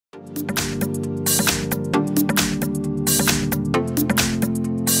Hi!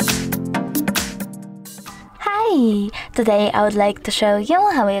 Today I would like to show you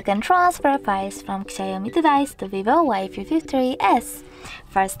how you can transfer files from XIAOMI device to Vivo Y33s.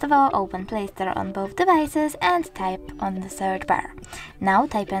 First of all, open Play Store on both devices and type on the search bar. Now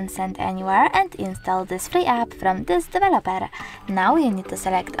type in Send Anywhere and install this free app from this developer. Now you need to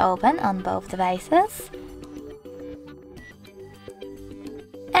select Open on both devices.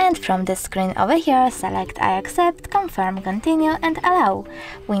 And from this screen over here, select I accept, confirm, continue and allow.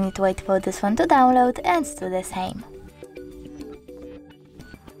 We need to wait for this one to download and do the same.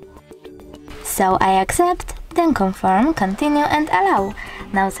 So I accept, then confirm, continue and allow.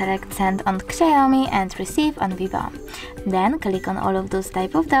 Now select Send on XIAOMI and Receive on Vivo. Then click on all of those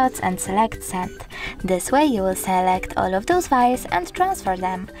type of dots and select Send. This way you will select all of those files and transfer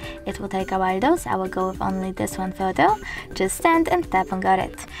them. It will take a while though, so I will go with only this one photo. Just send and tap on Got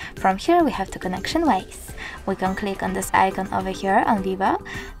It. From here we have two connection ways. We can click on this icon over here on Vivo.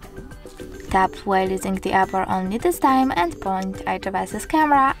 Tap while using the app or only this time and point our device's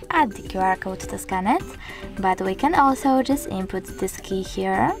camera at the QR code to scan it, but we can also just input this key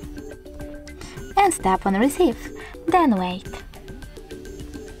here and tap on Receive, then wait.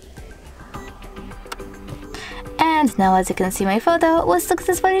 And now as you can see, my photo was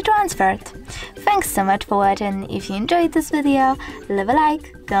successfully transferred. Thanks so much for watching. If you enjoyed this video, leave a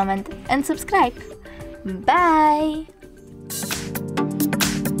like, comment and subscribe. Bye!